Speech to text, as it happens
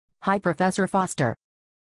Hi, Professor Foster.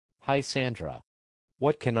 Hi Sandra.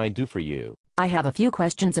 What can I do for you? I have a few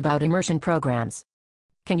questions about immersion programs.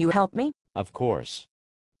 Can you help me? Of course.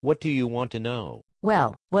 What do you want to know?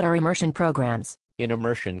 Well, what are immersion programs? In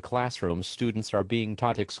immersion classrooms, students are being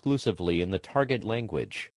taught exclusively in the target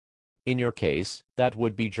language. In your case, that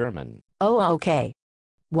would be German. Oh, okay.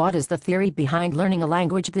 What is the theory behind learning a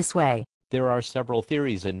language this way? There are several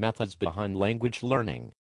theories and methods behind language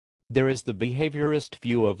learning. There is the behaviorist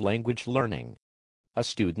view of language learning. A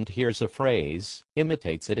student hears a phrase,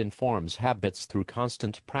 imitates it, and forms habits through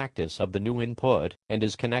constant practice of the new input, and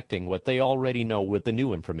is connecting what they already know with the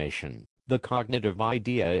new information. The cognitive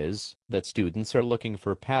idea is that students are looking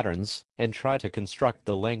for patterns and try to construct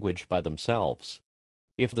the language by themselves.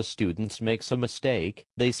 If the students makes a mistake,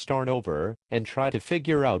 they start over and try to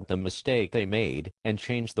figure out the mistake they made and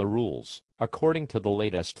change the rules. According to the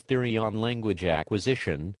latest theory on language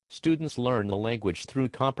acquisition, students learn the language through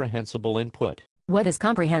comprehensible input. What is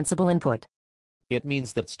comprehensible input? It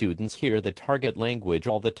means that students hear the target language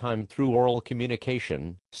all the time through oral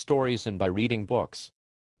communication, stories, and by reading books.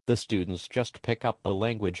 The students just pick up the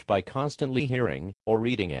language by constantly hearing or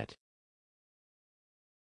reading it.